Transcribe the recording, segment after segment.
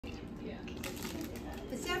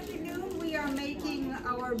afternoon we are making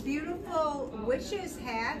our beautiful witches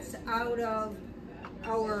hats out of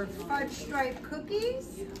our fudge stripe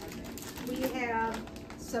cookies. We have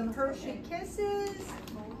some Hershey Kisses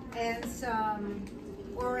and some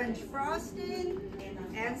orange frosting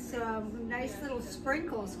and some nice little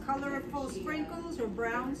sprinkles, colorful sprinkles or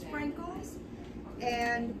brown sprinkles.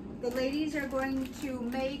 And the ladies are going to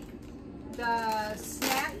make the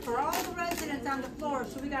snack for all the residents on the floor.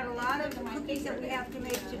 So we got a lot of cookies that we have to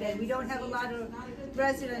make today. We don't have a lot of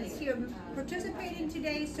residents here participating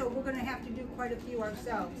today, so we're going to have to do quite a few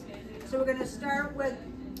ourselves. So we're going to start with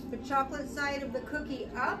the chocolate side of the cookie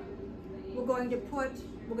up. We're going to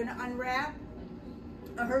unwrap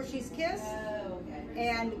a Hershey's Kiss,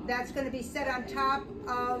 and that's going to be set on top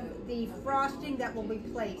of the frosting that will be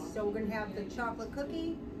placed. So we're going to have the chocolate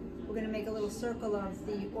cookie. We're going to make a little circle of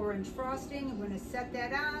the orange frosting. We're going to set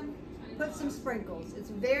that on, put some sprinkles. It's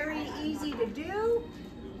very easy to do.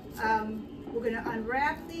 We're going to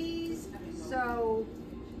unwrap these. So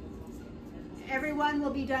everyone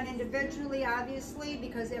will be done individually, obviously,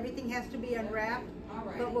 because everything has to be unwrapped.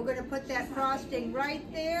 But we're going to put that frosting right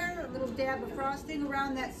there, a little dab of frosting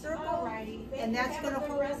around that circle, and that's going to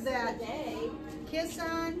hold that kiss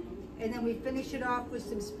on. And then we finish it off with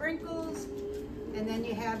some sprinkles, and then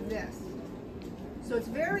you have this. So it's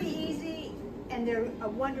very easy, and they're a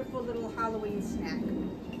wonderful little Halloween snack.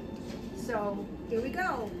 So here we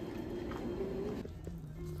go.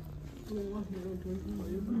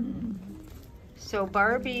 So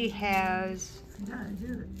Barbie has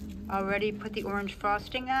already put the orange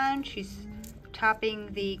frosting on. She's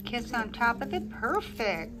topping the kiss on top of it.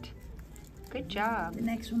 Perfect. Good job. The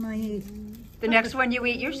next one I eat. The next one you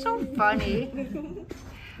eat. You're so funny.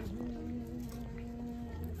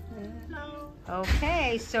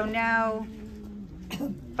 Okay, so now,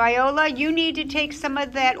 Viola, you need to take some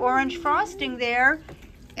of that orange frosting there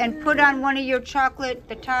and put on one of your chocolate,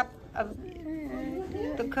 the top of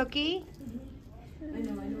the cookie.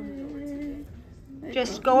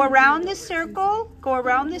 Just go around the circle. Go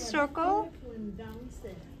around the circle.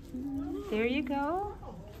 There you go.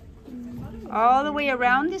 All the way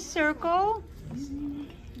around the circle.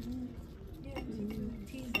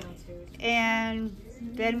 And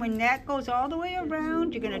then when that goes all the way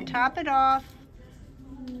around, you're going to top it off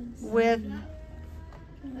with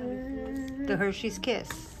the Hershey's Kiss.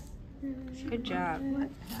 Good job.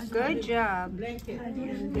 Good job.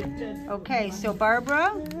 Okay, so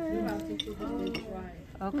Barbara.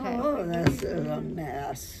 Okay. Oh, that's a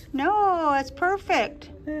mess. No, that's perfect.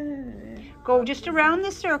 Go just around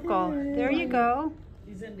the circle. There you go.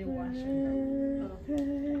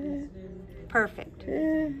 Perfect.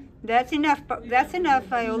 That's enough. That's enough,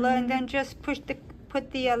 Viola. And then just put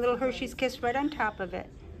the little Hershey's Kiss right on top of it.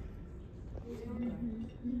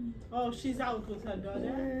 Oh, she's out with her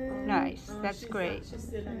daughter? Nice. That's great. She's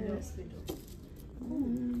still in the hospital.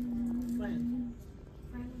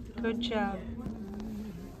 Good job.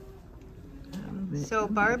 So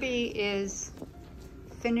Barbie is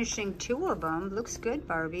finishing 2 of them. Looks good,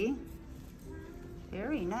 Barbie.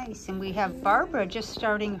 Very nice. And we have Barbara just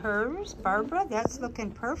starting hers. Barbara, that's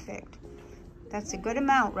looking perfect. That's a good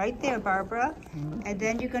amount right there, Barbara. And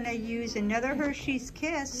then you're going to use another Hershey's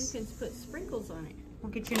Kiss. You can put sprinkles on it.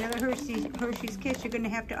 We'll get you another Hershey's Kiss. You're going to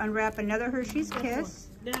have to unwrap another Hershey's Kiss.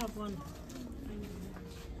 They have one.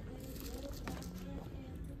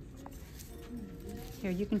 Here,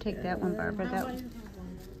 you can take that one, Barbara. That one.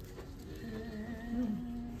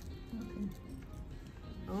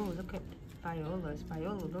 Oh, look at Viola's.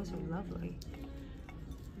 Viola, those are lovely.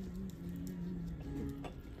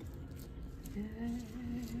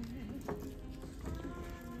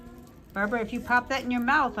 Barbara, if you pop that in your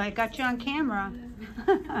mouth, I got you on camera.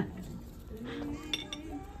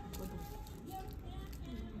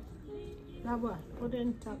 Now what? Put it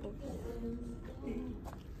on top of it.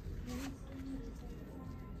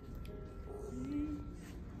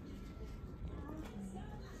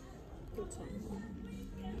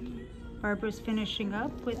 Barbara's finishing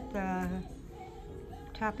up with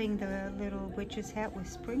topping the little witch's hat with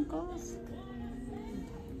sprinkles.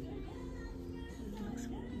 Looks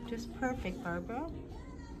just perfect, Barbara.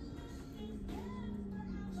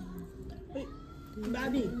 Wait,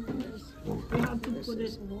 Bobby, we have to put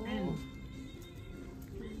it in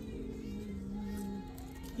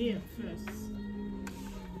here first.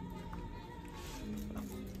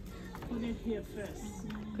 Put it here first.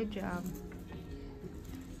 Good job.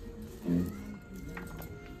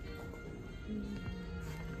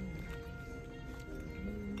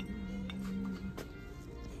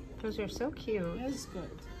 Those are so cute. That's good.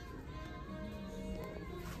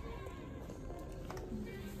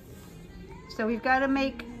 So we've got to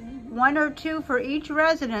make 1 or 2 for each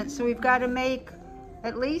resident. So we've got to make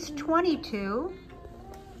at least 22.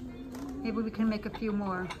 Maybe we can make a few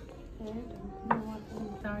more.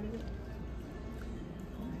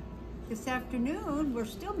 This afternoon, we're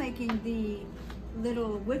still making the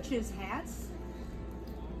little witches' hats.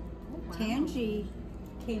 Tangi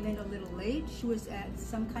came in a little late. She was at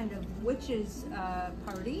some kind of witches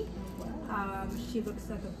party. She looks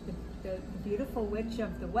like the beautiful witch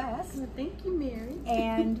of the West. Well, thank you, Mary.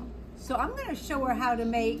 And so I'm going to show her how to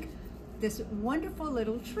make this wonderful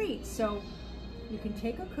little treat. So you can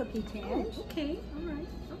take a cookie, Tange. Oh, okay, all right,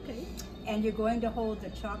 okay. And you're going to hold the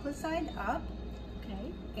chocolate side up.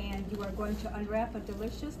 Okay. And you are going to unwrap a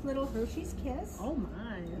delicious little Hershey's Kiss. Oh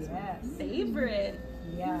my, that's Yes. my favorite.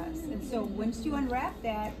 Yes. And so once you unwrap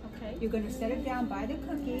that, Okay. you're going to set it down by the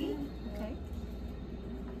cookie. Okay.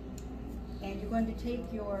 And you're going to take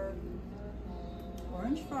your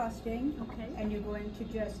orange frosting. Okay. And you're going to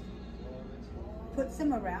just put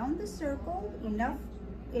some around the circle, enough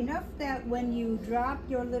that when you drop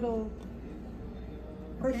your little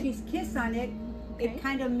Hershey's Kiss on it, Okay. it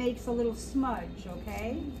kind of makes a little smudge,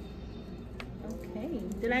 okay? Okay.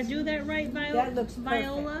 Did I do that right, That looks perfect.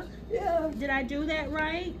 Viola? Yeah, Did I do that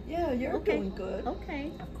right? yeah, you're Okay. doing good.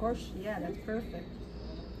 Okay. Of course, yeah, that's perfect.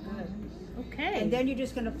 Good. Okay. And then you're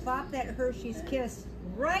just going to plop that Hershey's Kiss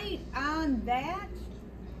right on that.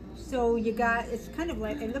 So you got, it's kind of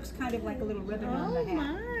like, it looks kind of like a little ribbon on the Oh hat.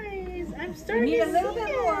 my. I'm You starting need to a little see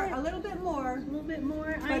bit more, it. a little bit more. A little bit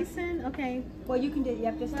more But- icing. Okay. Well, you can do, you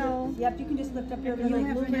can just lift up your You little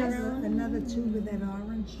have move it. another tube of that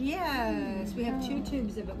orange? Yes, we have 2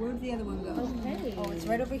 tubes of it. Where'd the other one go? Okay. Oh, it's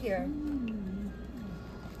right over here.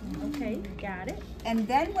 Okay. Got it. And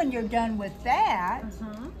then when you're done with that,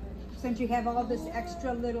 Uh-huh. since you have all this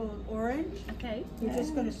extra little orange, Okay. you're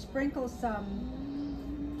just going to sprinkle some,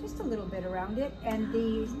 just a little bit around it, and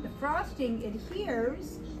the frosting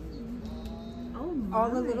adheres Oh my. all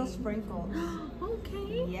the little sprinkles.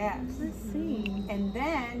 Okay. Yes. Let's see. And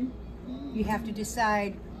then you have to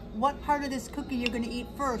decide what part of this cookie you're going to eat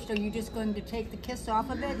first. Are you just going to take the kiss off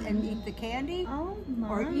of it and eat the candy? Oh my.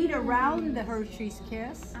 Or eat around the Hershey's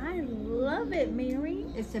Kiss? I love it, Mary.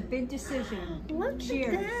 It's a big decision. Look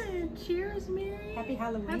Cheers. at that. Cheers, Mary. Happy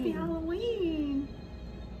Halloween. Happy Halloween.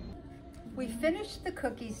 We finished the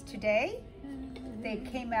cookies today. They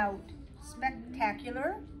came out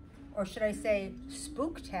spectacular, or should I say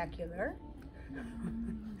spooktacular.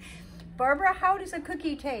 Barbara, how does a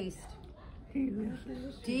cookie taste?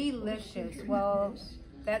 Delicious. Well,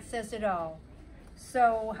 that says it all.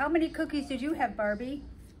 So how many cookies did you have, Barbie?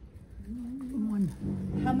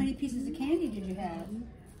 1. How many pieces of candy did you have?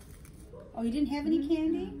 Oh, you didn't have any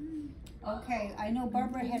candy? Okay, I know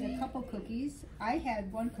Barbara had a couple cookies. I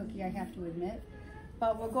had 1 cookie, I have to admit.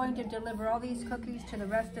 But we're going to deliver all these cookies to the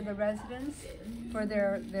rest of the residents for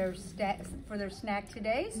their snack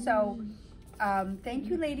today. So thank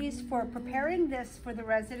you, ladies, for preparing this for the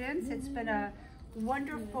residents. It's been a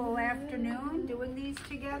wonderful afternoon doing these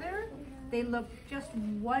together. They look just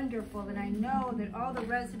wonderful, and I know that all the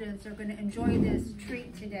residents are going to enjoy this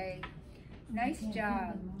treat today. Nice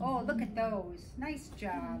job. Oh, look at those. Nice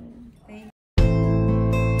job. Thank